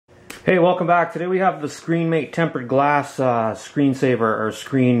Hey, welcome back. Today we have the ScreenMate tempered glass screensaver or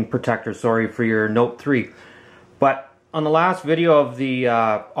screen protector, sorry, for your Note 3. But on the last video of the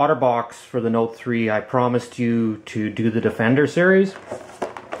OtterBox for the Note 3, I promised you to do the Defender series.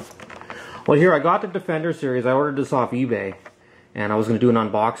 Well, here I got the Defender series. I ordered this off eBay and I was going to do an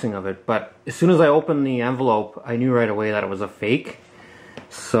unboxing of it. But as soon as I opened the envelope, I knew right away that it was a fake.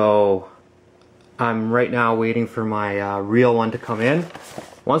 So I'm right now waiting for my real one to come in.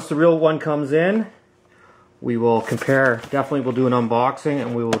 Once the real one comes in, we will compare. Definitely we'll do an unboxing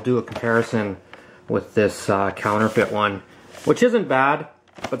and we will do a comparison with this counterfeit one, which isn't bad,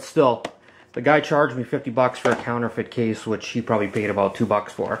 but still, the guy charged me 50 bucks for a counterfeit case, which he probably paid about 2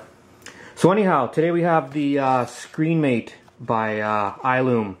 bucks for. So anyhow, today we have the ScreenMate by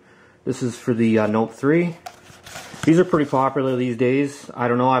Iloome. This is for the Note 3. These are pretty popular these days. I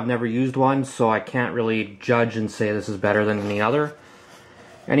don't know, I've never used one, so I can't really judge and say this is better than any other.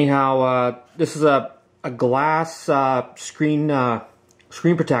 Anyhow, this is a glass screen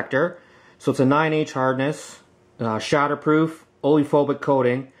protector. So it's a 9H hardness, shatterproof, oleophobic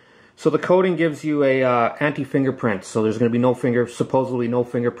coating. So the coating gives you a anti-fingerprint. So there's going to be supposedly no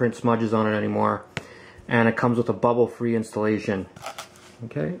fingerprint smudges on it anymore. And it comes with a bubble-free installation.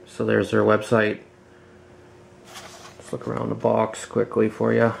 Okay, so there's their website. Let's look around the box quickly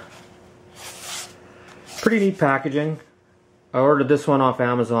for you. Pretty neat packaging. I ordered this one off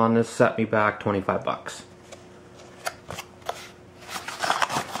Amazon. This set me back 25 bucks.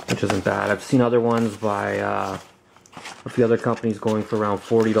 Which isn't bad. I've seen other ones by a few other companies going for around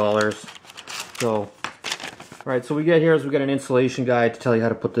 $40. So, alright, so we get here is we get an installation guide to tell you how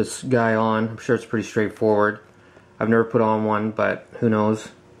to put this guy on. I'm sure it's pretty straightforward. I've never put on one, but who knows.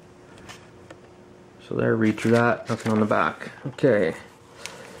 So there, read through that. Nothing on the back. Okay.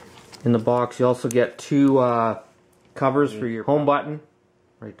 In the box you also get two covers for your home button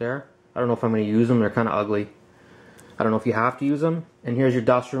right there. I don't know if I'm going to use them. They're kind of ugly. I don't know if you have to use them. And here's your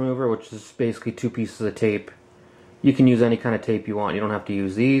dust remover, which is basically 2 pieces of tape. You can use any kind of tape you want. You don't have to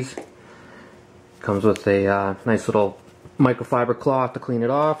use these. Comes with a nice little microfiber cloth to clean it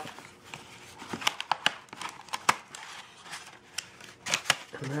off.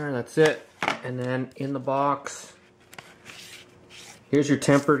 And there, that's it. And then in the box, here's your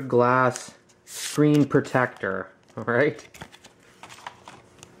tempered glass screen protector. Alright.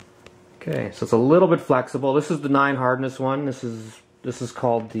 Okay, so it's a little bit flexible. This is the 9 hardness one. This is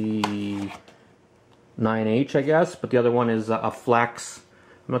called the 9H, I guess, but the other one is a flex.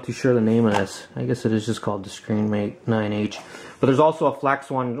 I'm not too sure the name of this. I guess it is just called the ScreenMate 9H. But there's also a flex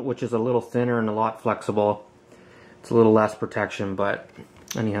one, which is a little thinner and a lot flexible. It's a little less protection, but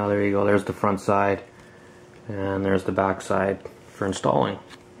anyhow, there you go. There's the front side, and there's the back side for installing.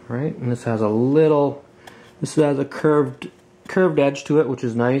 Right, and this has a curved edge to it, which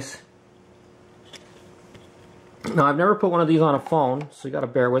is nice. Now, I've never put one of these on a phone, so you got to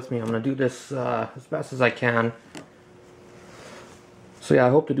bear with me. I'm going to do this as best as I can. So yeah, I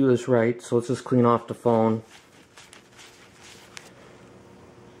hope to do this right. So let's just clean off the phone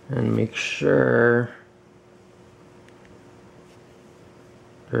and make sure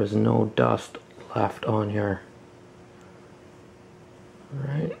there's no dust left on here.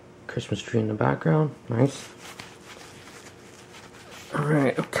 Alright, Christmas tree in the background, nice.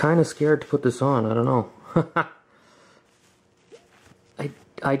 Alright, I'm kind of scared to put this on, I don't know.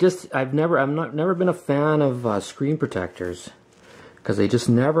 I've never been a fan of screen protectors because they just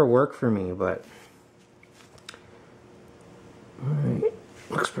never work for me, but alright,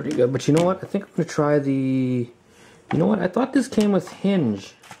 looks pretty good. But you know what, I think I'm going to try you know what, I thought this came with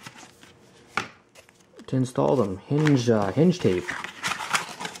hinge to install them, hinge tape.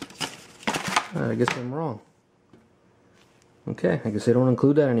 I guess I'm wrong. Okay, I guess they don't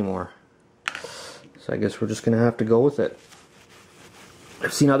include that anymore. So I guess we're just going to have to go with it.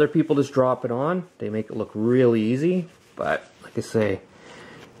 I've seen other people just drop it on. They make it look really easy, but like I say,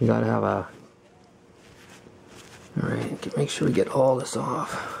 you gotta have a... Alright, make sure we get all this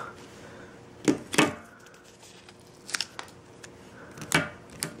off.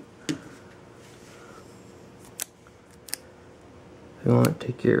 You want to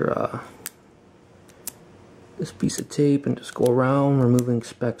take your this piece of tape and just go around removing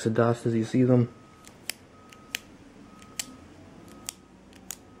specks of dust as you see them.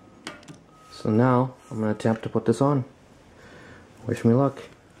 So now I'm going to attempt to put this on. Wish me luck.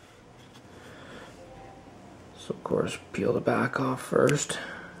 So of course peel the back off first,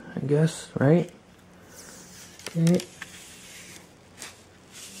 I guess, right? Okay.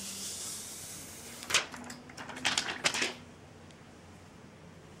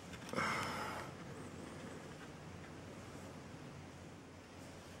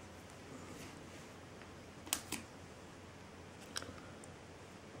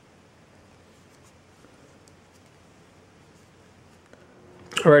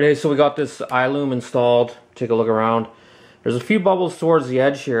 Alright, hey, so we got this Iloome installed. Take a look around. There's a few bubbles towards the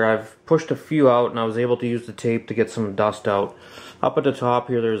edge here. I've pushed a few out and I was able to use the tape to get some dust out. Up at the top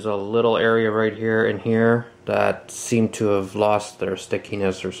here, there's a little area right here and here that seem to have lost their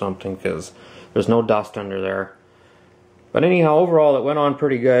stickiness or something because there's no dust under there. But anyhow, overall it went on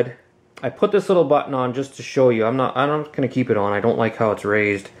pretty good. I put this little button on just to show you. I'm not going to keep it on. I don't like how it's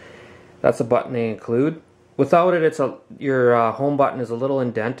raised. That's a button they include. Without it, your home button is a little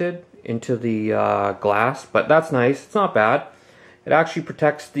indented into the glass, but that's nice. It's not bad. It actually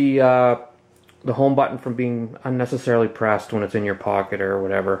protects the home button from being unnecessarily pressed when it's in your pocket or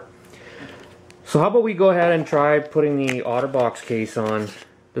whatever. So how about we go ahead and try putting the OtterBox case on.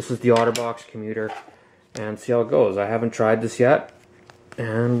 This is the OtterBox commuter, and see how it goes. I haven't tried this yet,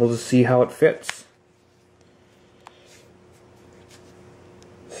 and we'll just see how it fits.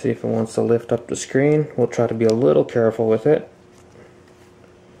 See if it wants to lift up the screen. We'll try to be a little careful with it.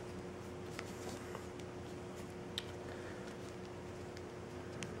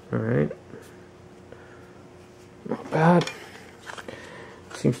 Alright. Not bad.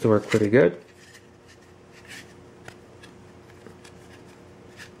 Seems to work pretty good.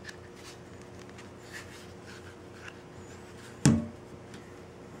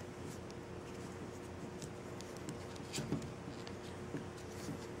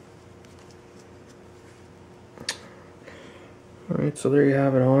 Alright, so there you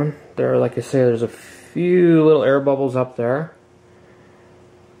have it on. There, like I say, there's a few little air bubbles up there.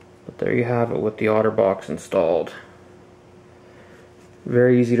 But there you have it with the OtterBox installed.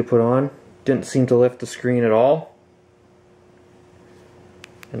 Very easy to put on. Didn't seem to lift the screen at all.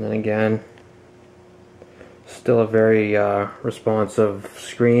 And then again, still a very responsive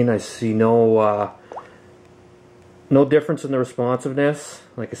screen. I see no difference in the responsiveness.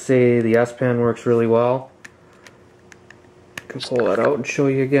 Like I say, the S Pen works really well. I can pull that out and show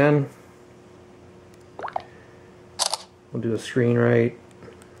you again. We'll do a screen write.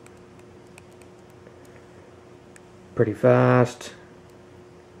 Pretty fast.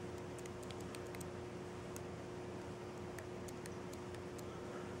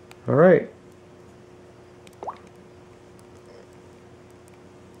 Alright.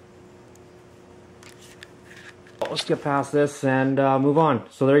 Let's get past this and move on.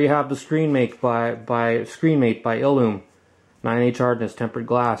 So there you have the ScreenMate by Iloome. 9H hardness, tempered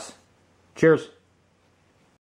glass. Cheers.